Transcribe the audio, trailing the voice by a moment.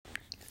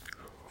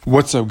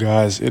What's up,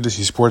 guys? It is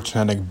the Sports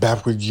Fanatic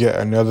back with yet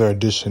another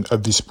edition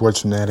of the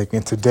Sports Fanatic,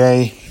 and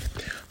today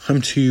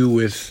I'm to you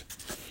with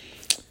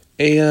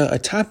a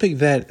topic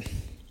that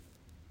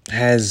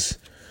has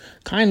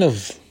kind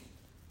of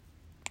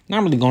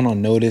not really gone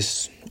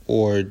unnoticed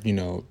or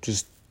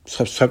just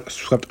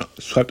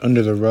swept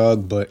under the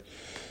rug, but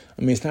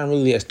I mean it's not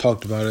really as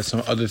talked about as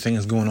some other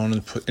things going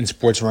on in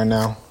sports right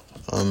now,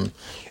 and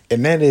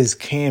that is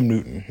Cam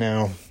Newton.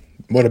 Now,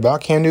 what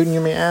about Cam Newton, you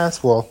may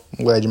ask? Well,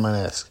 I'm glad you might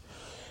ask.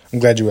 I'm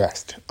glad you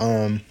asked.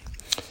 Cam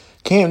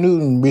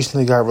Newton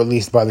recently got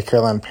released by the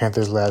Carolina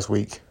Panthers last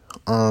week.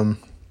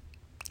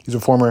 He's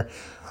a former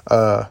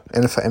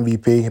NFL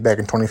MVP back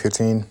in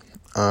 2015, he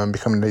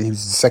was the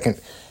second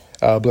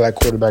black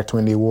quarterback to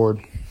win the award.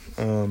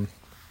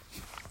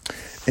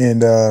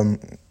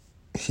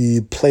 He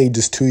played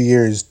just 2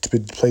 years,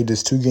 played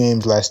just 2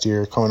 games last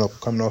year, coming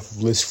off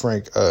of Liz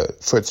Frank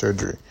foot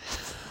surgery.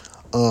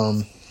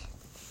 And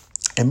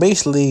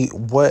basically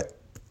what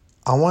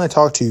I want to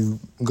talk to you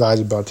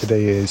guys about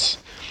today is,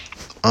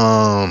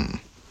 and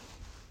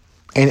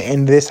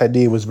this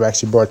idea was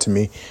actually brought to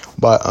me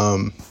by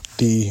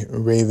the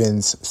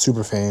Ravens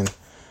superfan,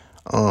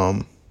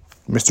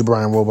 Mr.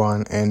 Brian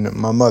Wilbon, and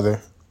my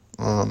mother,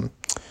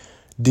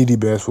 Didi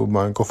Bass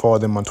Wilbon. Go follow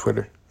them on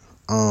Twitter.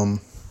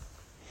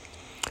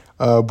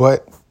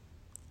 But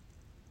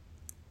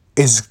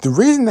is the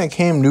reason that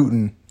Cam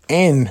Newton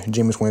and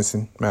Jameis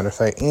Winston,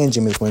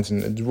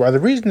 the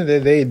reason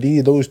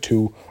that those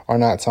two are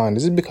not signed,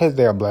 is it because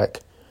they are black?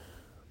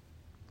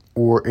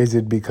 Or is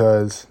it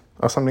because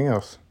of something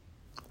else?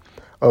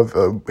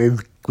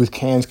 With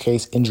Cam's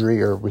case,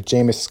 injury, or with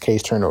Jameis'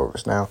 case,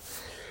 turnovers. Now,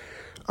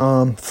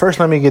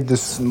 first let me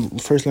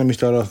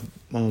start off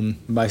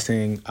by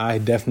saying I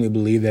definitely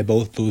believe that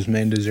both those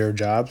men deserve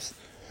jobs.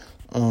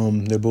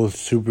 They're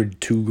both two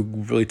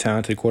really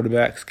talented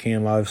quarterbacks.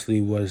 Cam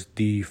obviously was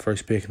the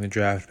first pick in the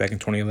draft back in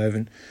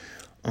 2011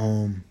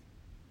 of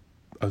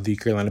the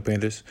Carolina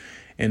Panthers.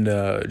 And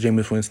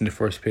Jameis Winston, the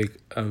first pick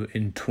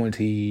in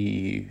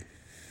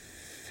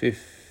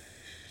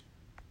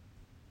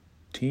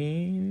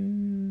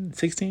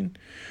 2016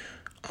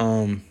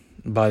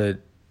 by the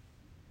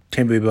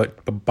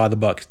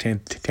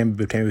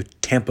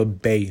Tampa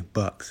Bay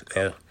Bucks.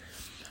 Yeah.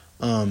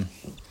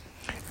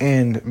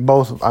 And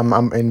both,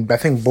 and I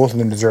think both of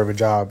them deserve a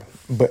job.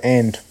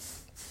 And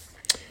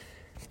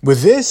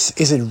with this,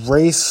 is it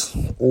race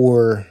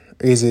or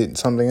is it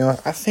something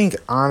else? I think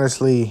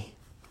honestly,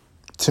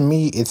 to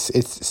me, it's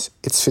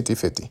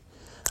 50-50.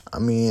 I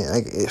mean,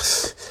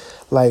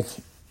 like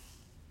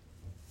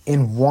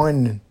in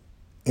one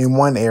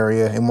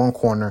area, in one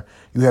corner,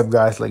 you have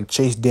guys like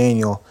Chase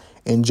Daniel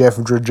and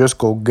Jeff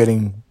Driscoll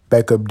getting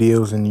backup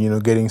deals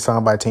and getting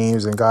signed by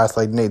teams, and guys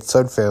like Nate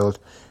Sudfeld,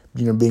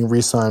 being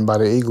re-signed by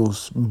the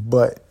Eagles.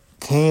 But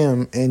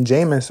Cam and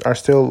Jameis are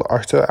still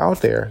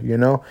out there,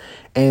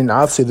 And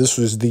obviously this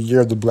was the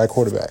year of the black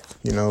quarterback,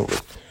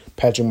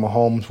 Patrick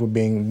Mahomes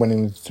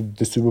winning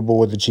the Super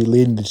Bowl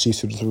leading the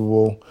Chiefs to the Super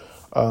Bowl.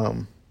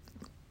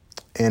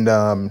 And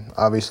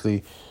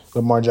obviously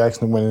Lamar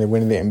Jackson winning the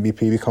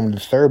MVP, becoming the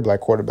third black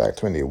quarterback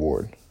to win the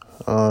award.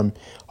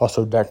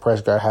 Also Dak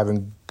Prescott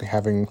having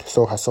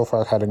so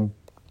far had a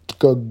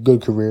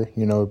good career,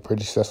 a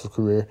pretty successful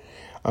career.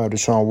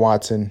 Deshaun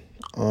Watson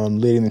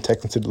leading the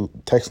Texans to the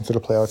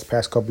playoffs the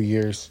past couple of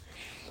years.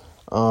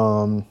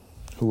 Who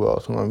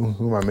else? Who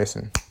am I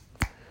missing?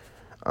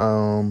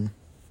 I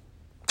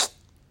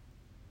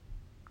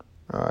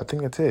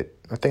think that's it.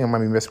 I think I might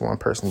be missing one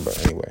person, but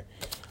anyway.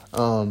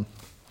 But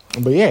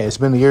yeah, it's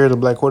been the year of the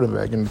black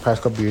quarterback. In the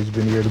past couple of years, it's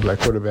been the year of the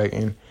black quarterback.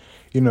 And,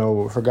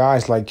 for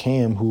guys like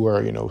Cam who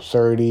are,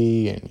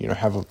 30 and,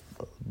 have a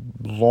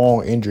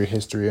long injury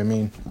history, I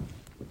mean,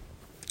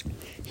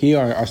 here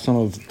are some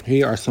of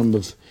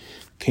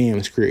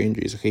Cam's career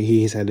injuries. Okay,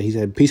 he's had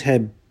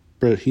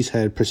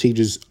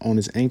procedures on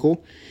his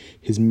ankle,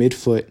 his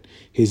midfoot,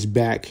 his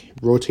back,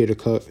 rotator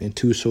cuff, and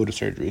 2 shoulder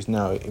surgeries.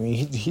 Now, I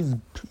mean, he's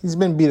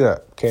been beat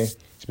up. Okay,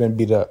 he's been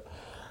beat up.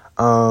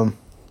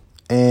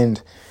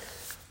 And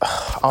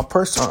I'm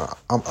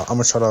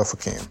gonna start off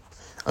with Cam.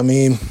 I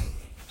mean,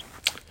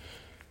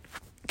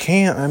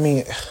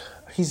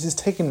 he's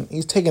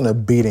taking a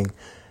beating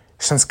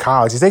since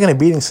college. He's taken a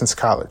beating since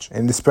college,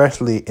 and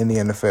especially in the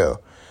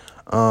NFL.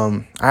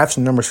 I have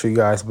some numbers for you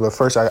guys, but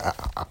first I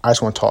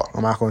just want to talk.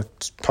 I'm not going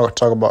to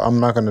talk about. I'm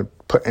not going to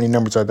put any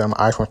numbers out there.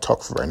 I just want to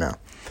talk for right now.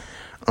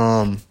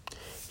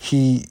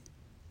 He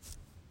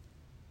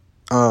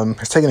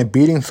has taken a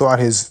beating throughout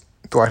his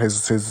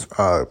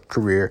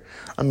career.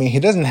 I mean, he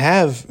doesn't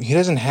have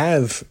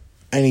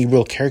any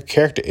real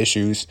character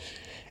issues,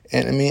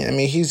 and I mean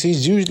he's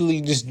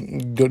usually just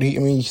good. He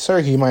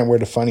might wear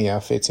the funny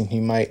outfits and he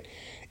might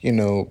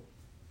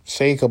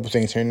say a couple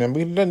things here and there, but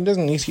he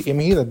doesn't. He's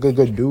a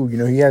good dude.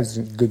 He has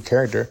good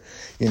character.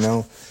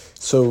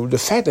 So the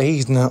fact that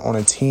he's not on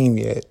a team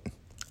yet,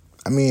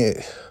 I mean,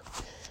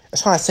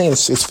 that's why I'm saying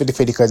it's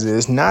 50-50, because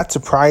it's not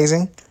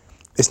surprising.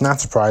 It's not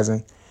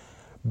surprising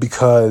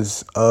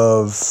because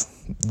of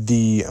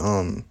the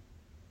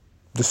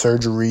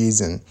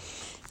surgeries and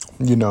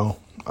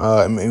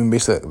I mean,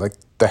 basically, like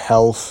the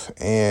health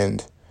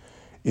and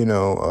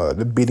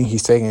the beating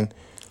he's taking.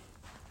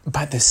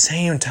 But at the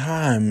same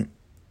time,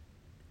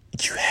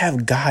 you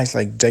have guys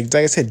like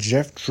I said,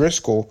 Jeff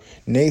Driscoll,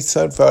 Nate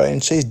Sudfeld,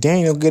 and Chase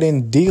Daniel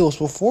getting deals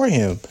before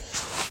him.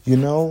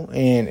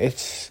 And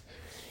it's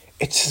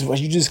just what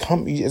you just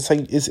come. It's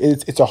like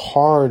it's a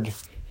hard.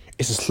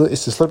 It's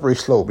a slippery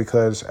slope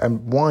because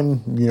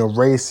one,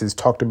 race is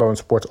talked about in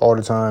sports all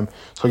the time,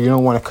 so you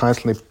don't want to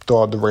constantly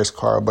throw out the race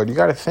card. But you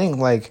got to think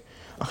like,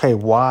 okay,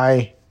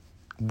 why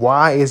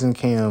doesn't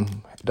Cam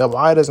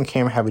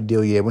have a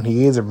deal yet when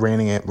he is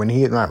when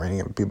he is not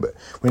reigning MVP, but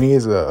when he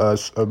is a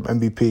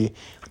MVP,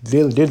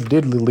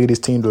 did lead his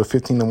team to a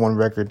 15-1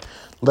 record,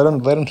 led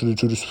him to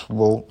the Super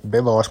Bowl. They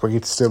lost, but he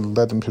still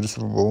led them to the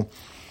Super Bowl.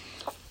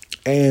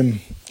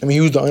 And I mean, he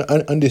was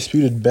the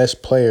undisputed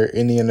best player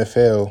in the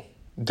NFL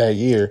that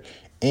year,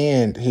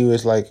 and he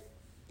was like,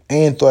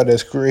 and throughout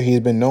his career,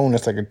 he's been known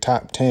as like a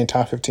top 10,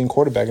 top 15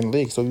 quarterback in the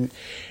league. So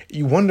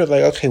you wonder,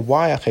 like, okay,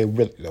 why? Okay,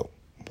 really though,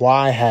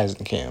 why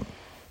hasn't Cam?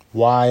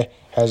 Why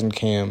hasn't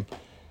Cam?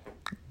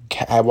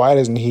 Why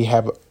doesn't he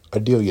have a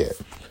deal yet?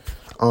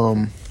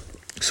 So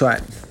I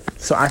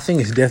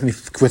think it's definitely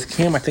with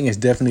Cam. I think it's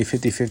definitely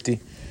 50-50.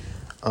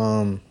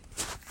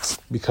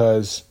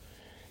 Because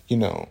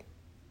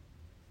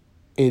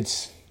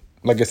it's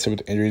like I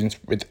said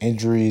with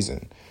injuries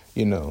and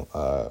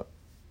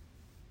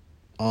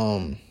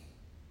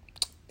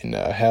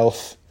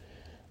health,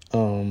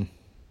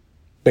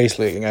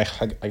 basically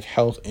like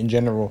health in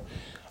general.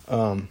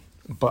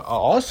 But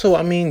also,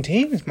 I mean,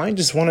 teams might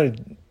I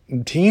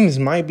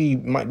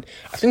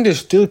think there's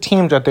still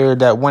teams out there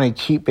that want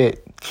to keep a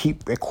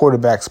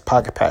quarterback's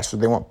pocket passer.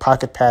 They want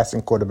pocket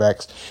passing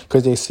quarterbacks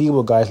because they see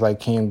what guys like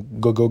Cam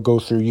go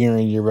through year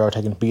in, year out,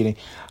 taking a beating.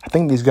 I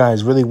think these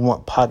guys really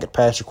want pocket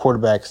passer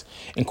quarterbacks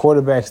and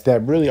quarterbacks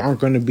that really aren't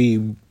going to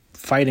be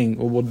fighting,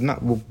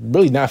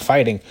 really not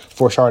fighting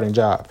for a starting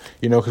job.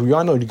 Because we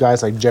all know the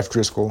guys like Jeff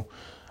Driscoll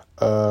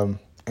and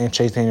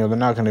Chase Daniel, they're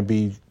not going to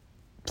be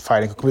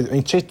fighting. I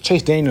mean,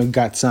 Chase Daniel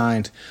got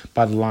signed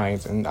by the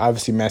Lions, and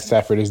obviously Matt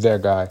Stafford is their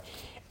guy.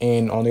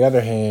 And on the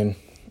other hand,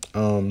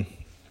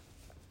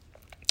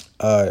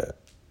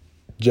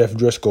 Jeff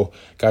Driscoll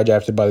got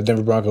drafted by the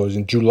Denver Broncos,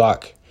 and Drew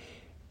Lock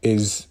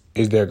is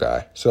their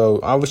guy. So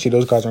obviously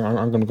those guys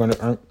aren't going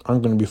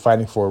to be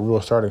fighting for a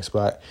real starting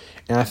spot.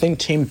 And I think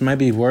teams might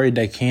be worried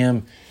that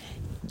Cam,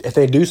 if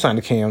they do sign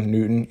to Cam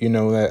Newton,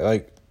 that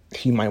like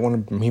he might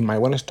want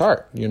to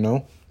start,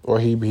 or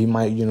he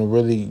might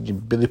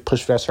really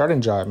push for that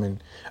starting job.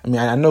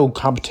 I know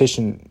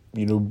competition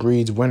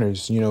breeds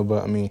winners,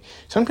 but I mean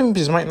some people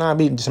just might not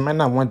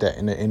want that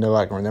in the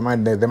locker room. They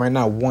might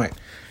not want.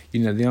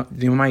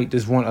 They might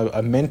just want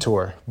a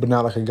mentor, but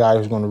not like a guy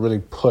who's going to really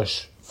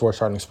push for a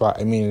starting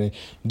spot. I mean,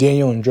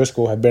 Daniel and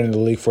Driscoll have been in the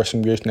league for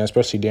some years now,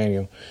 especially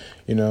Daniel,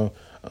 and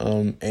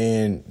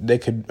they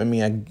could,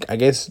 I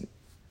guess,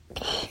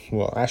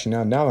 well, actually,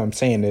 now that I'm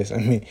saying this,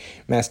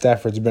 Matt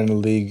Stafford's been in the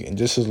league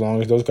just as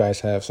long as those guys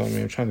have. So,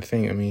 I'm trying to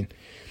think,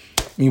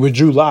 with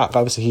Drew Lock,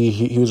 obviously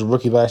he was a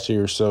rookie last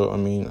year, so,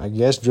 I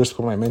guess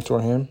Driscoll might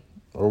mentor him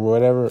or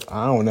whatever.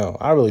 I don't know.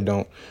 I really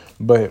don't.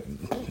 But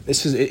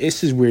it's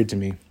just weird to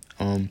me.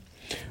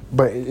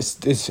 But it's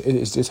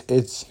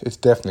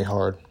definitely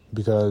hard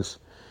because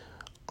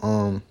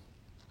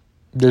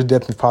there's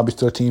definitely probably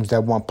still teams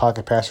that want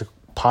pocket passing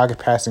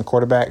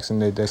quarterbacks,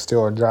 and they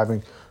still are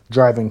driving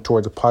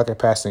towards a pocket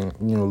passing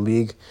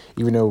league,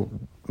 even though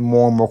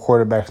more and more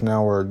quarterbacks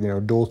now are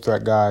dual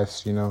threat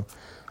guys, dual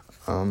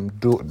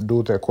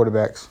threat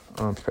quarterbacks.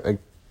 I'm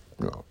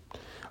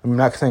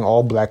not saying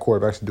all black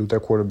quarterbacks do their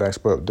quarterbacks,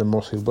 but they're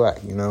mostly black.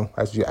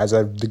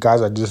 The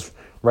guys I just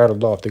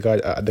rattled off,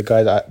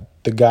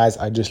 the guys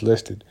I just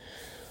listed.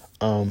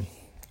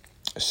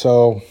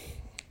 So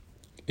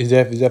it's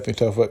definitely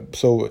tough.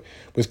 So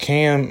with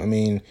Cam,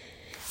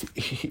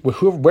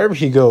 wherever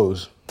he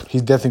goes,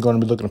 he's definitely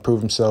going to be looking to prove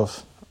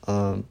himself,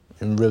 and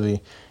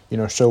really,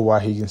 show why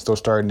he can still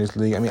start in this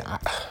league.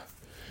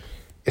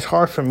 It's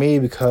hard for me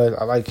because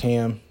I like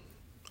Cam.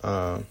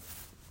 I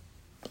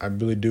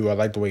really do. I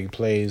like the way he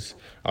plays.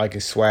 I like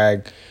his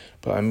swag.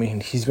 But,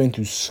 he's been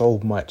through so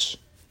much.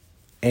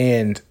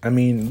 And,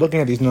 looking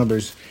at these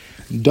numbers,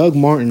 Doug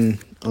Martin,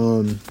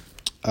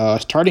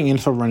 starting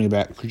NFL running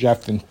back,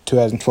 drafted in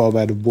 2012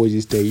 out of Boise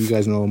State. You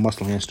guys know, a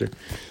muscle hamster.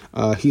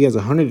 He has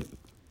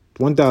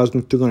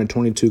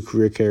 1,322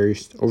 career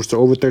carries, over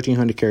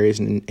 1,300 carries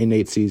in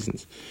 8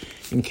 seasons.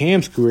 In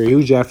Cam's career, he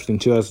was drafted in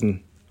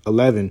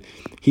 2011.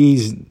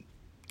 He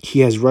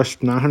has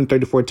rushed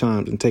 934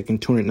 times and taken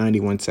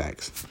 291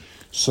 sacks.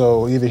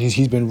 So either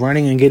he's been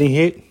running and getting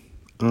hit,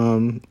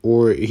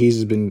 or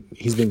he's been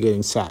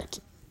getting sacked.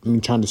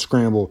 Trying to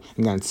scramble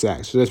and gotten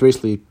sacked. So that's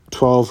basically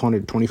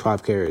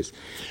 1,225 carries.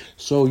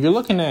 So you're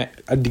looking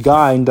at a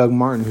guy in Doug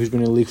Martin who's been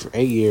in the league for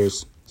 8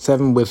 years,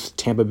 7 with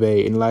Tampa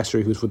Bay, and last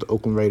year he was with the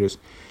Oakland Raiders.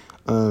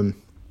 You're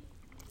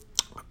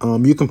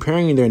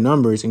comparing their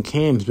numbers, and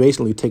Cam's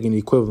basically taking the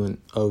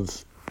equivalent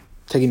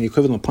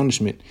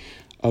punishment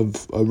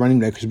of a running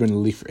back who's been in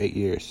the league for 8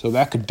 years. So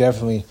that could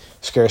definitely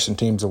scare some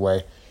teams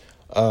away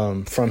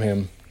from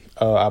him,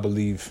 I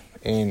believe.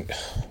 And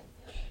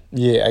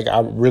yeah,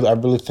 I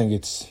really think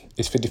it's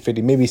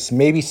 50-50, maybe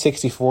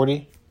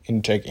 60-40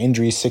 in like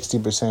injuries,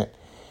 60%,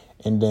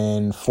 and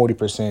then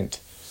 40%.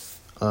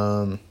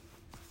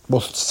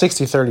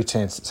 60-30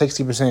 chance,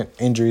 60%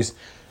 injuries,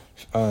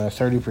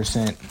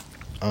 30%,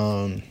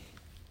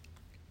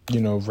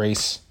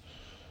 race,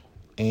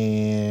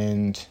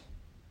 and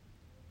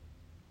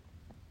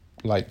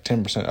like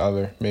 10%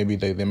 other. Maybe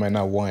they might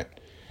not want,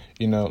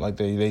 like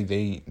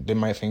they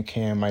might think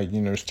Cam might,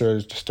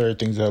 stir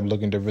things up,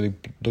 looking to really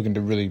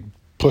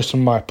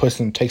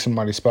take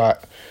somebody's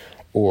spot,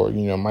 or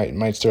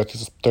might stir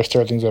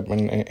things up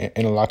in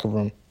the locker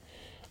room.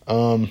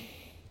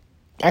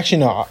 Actually,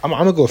 no, I'm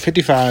gonna go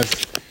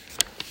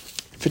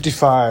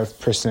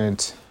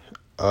 55%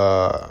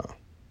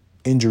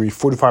 injury,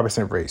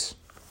 45% race.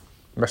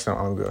 That's not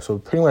I'm gonna go. So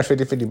pretty much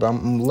 50-50, but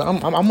I'm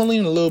gonna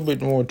lean a little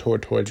bit more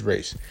towards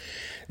race.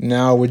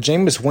 Now with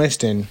Jameis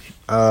Winston,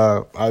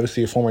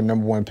 obviously a former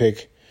number 1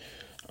 pick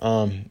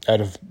out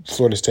of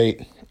Florida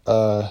State,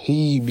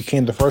 he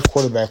became the first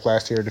quarterback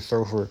last year to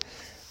throw for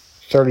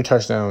 30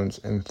 touchdowns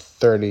and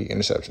 30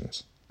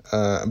 interceptions.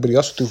 But he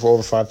also threw for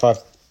over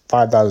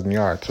 5,000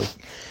 yards. So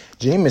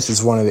Jameis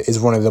is one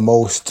of the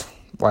most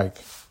like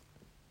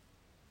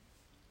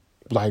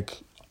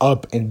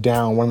up and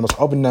down, one of the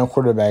most up and down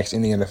quarterbacks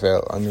in the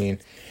NFL. I mean,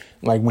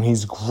 like when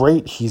he's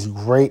great,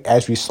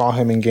 as we saw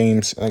him in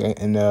games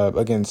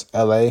against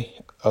LA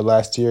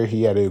last year.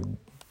 He had a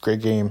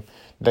great game.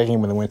 That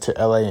game when they went to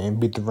LA and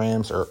beat the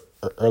Rams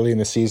early in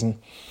the season.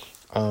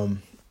 I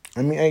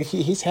mean,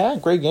 he's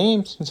had great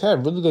games. He's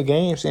had really good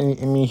games, and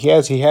I mean, he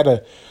had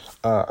a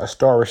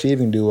star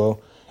receiving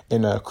duo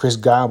in Chris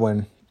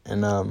Godwin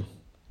and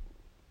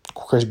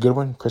Chris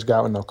Godwin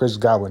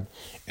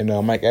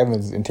and Mike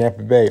Evans in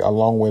Tampa Bay,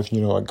 along with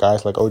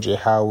guys like O.J.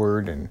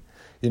 Howard, and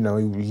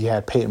he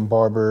had Peyton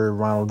Barber,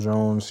 Ronald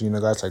Jones,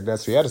 guys like that.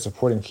 So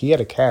he had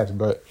a cast,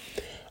 but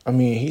I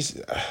mean,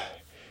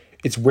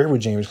 it's weird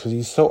with James because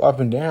he's so up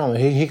and down.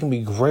 He can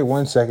be great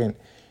one second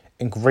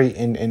and great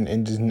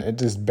and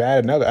just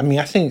bad another. I mean,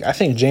 I think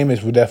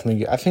Jameis will definitely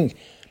get. I think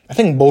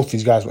both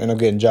these guys will end up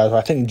getting jobs. But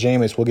I think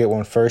Jameis will get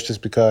one first,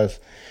 just because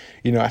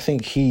I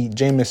think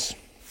Jameis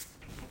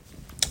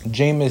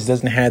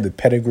doesn't have the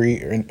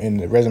pedigree and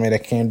the resume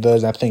that Cam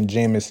does. I think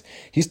Jameis,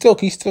 he's still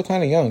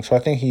kind of young, so I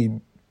think he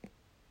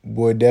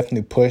would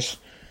definitely push,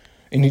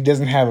 and he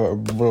doesn't have a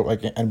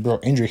real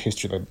injury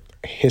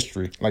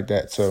history like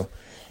that. So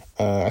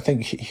I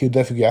think he'll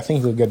definitely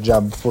he'll get a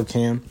job before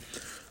Cam.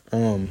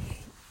 But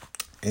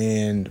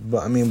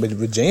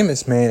with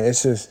Jameis, man,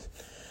 it's just,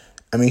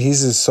 I mean,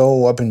 he's just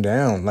so up and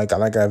down, like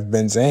I've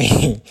been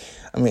saying.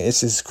 I mean, it's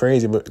just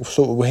crazy. But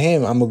so with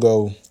him, I'm gonna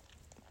go.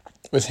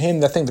 With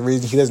him, I think the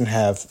reason he doesn't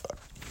have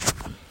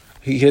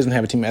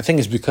a team, I think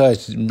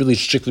it's really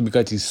strictly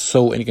because he's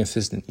so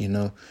inconsistent,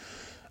 and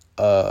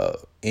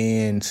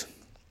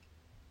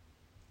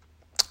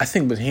I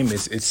think with him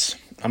it's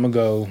I'm gonna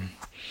go.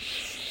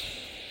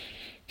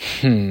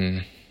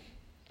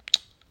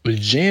 With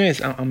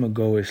Jameis, I'm gonna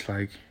go. It's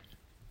like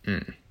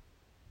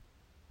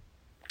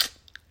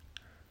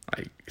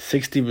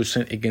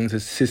 60%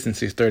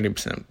 inconsistency,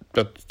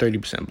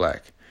 30%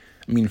 black.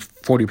 I mean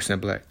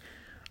 40% black.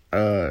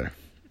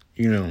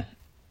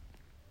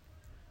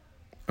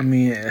 I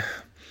mean,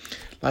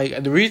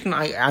 like the reason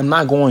I'm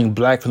not going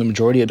black for the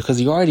majority is because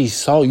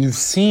you've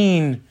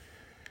seen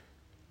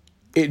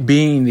it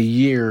being the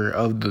year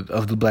of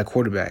the black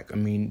quarterback. I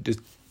mean,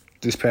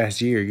 this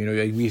past year,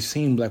 we've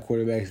seen black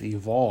quarterbacks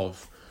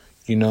evolve,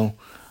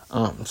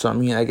 So I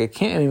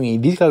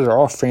mean, these guys are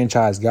all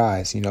franchise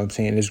guys. You know what I'm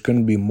saying? There's going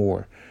to be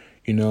more,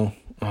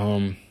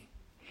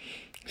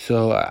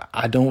 So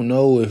I don't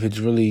know if it's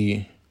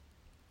really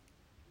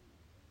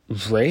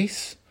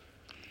race.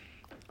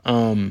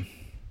 But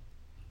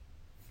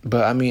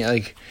I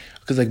mean,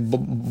 because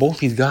both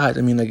these guys,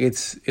 I mean,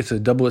 it's a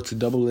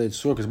double-edged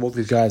sword, because both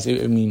these guys,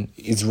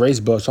 it's race,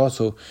 but it's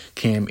also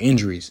Cam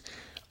injuries,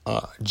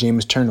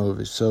 Jameis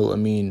turnovers. So I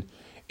mean,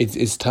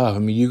 it's tough. I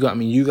mean, you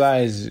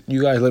guys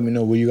let me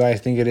know what you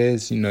guys think it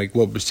is.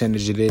 What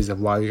percentage it is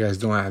of why you guys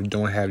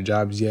don't have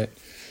jobs yet.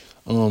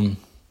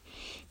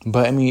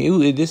 But I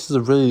mean, this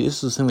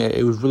is something that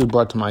it was really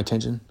brought to my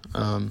attention.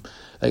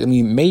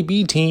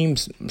 Maybe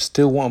teams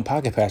still want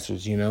pocket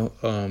passers, look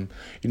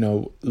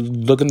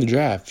in the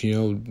draft,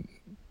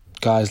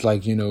 guys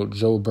like,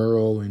 Joe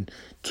Burrow and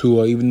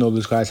Tua, even though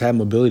those guys have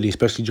mobility,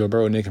 especially Joe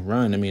Burrow, and they can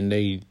run. I mean,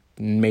 they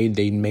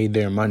made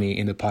their money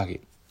in the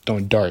pocket,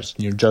 throwing darts.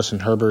 Justin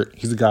Herbert,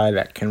 he's a guy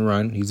that can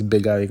run. He's a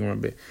big guy that can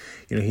run, but,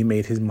 he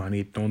made his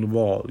money throwing the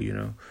ball,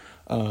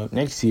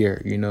 Next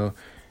year,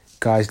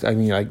 guys,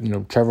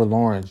 Trevor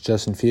Lawrence,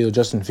 Justin Fields.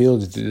 Justin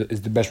Fields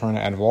is the best runner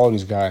out of all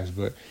these guys,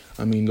 but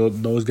I mean,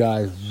 those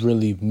guys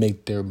really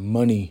make their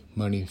money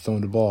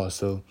throwing the ball.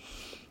 So,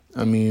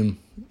 I mean,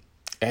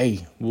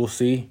 hey, we'll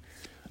see.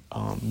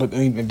 But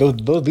I mean,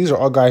 these are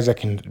all guys that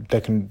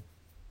can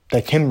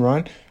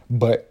run,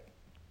 but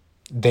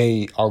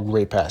they are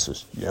great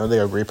passers. You know, they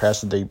are great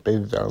passers. They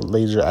are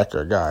laser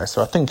accurate guys.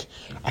 So I think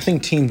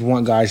teams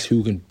want guys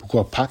who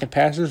are pocket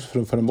passers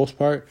for the most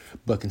part,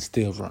 but can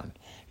still run.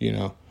 You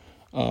know,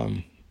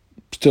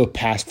 still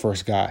pass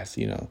first guys.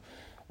 You know,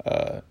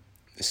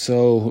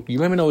 so you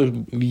let me know.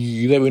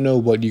 You let me know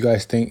what you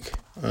guys think.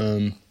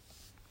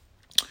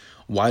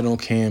 Why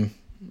don't Cam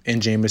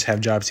and Jameis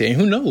have jobs here? And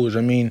who knows?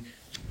 I mean,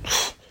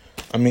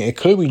 it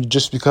could be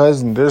just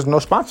because there's no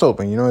spots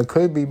open. You know, it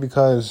could be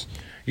because,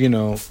 you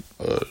know,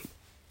 the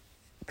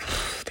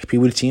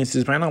people with the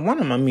chances might not want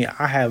them. I mean,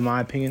 I have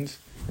my opinions,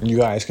 and you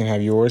guys can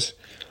have yours.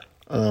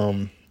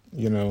 You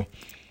know,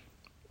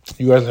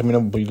 you guys let me know.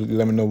 But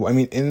let me know. I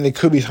mean, and they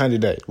could be signed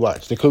today.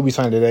 Watch, they could be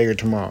signed today or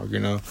tomorrow. You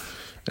know,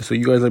 and so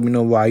you guys let me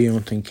know why you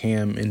don't think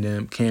Cam and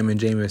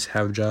Jameis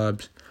have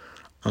jobs.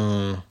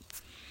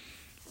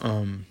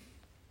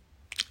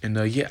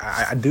 Yeah,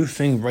 I do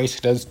think race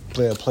does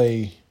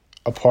play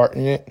a part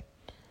in it,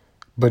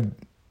 but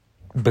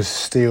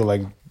still,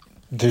 like,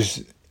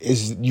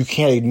 you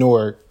can't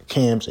ignore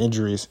Cam's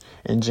injuries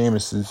and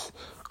Jameis's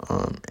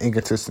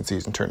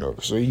inconsistencies and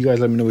turnovers. So you guys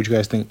let me know what you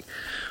guys think.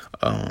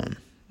 Let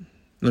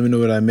me know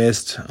what I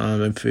missed.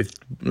 Let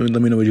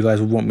me know what you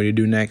guys want me to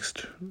do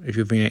next. If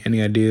you have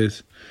any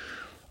ideas.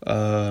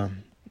 Yeah,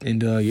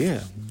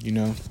 you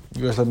know,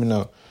 you guys let me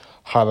know.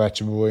 Holla at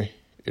your boy.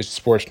 It's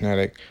Sports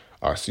Fanatic.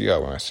 I'll see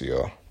y'all when I see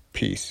y'all.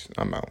 Peace.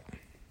 I'm out.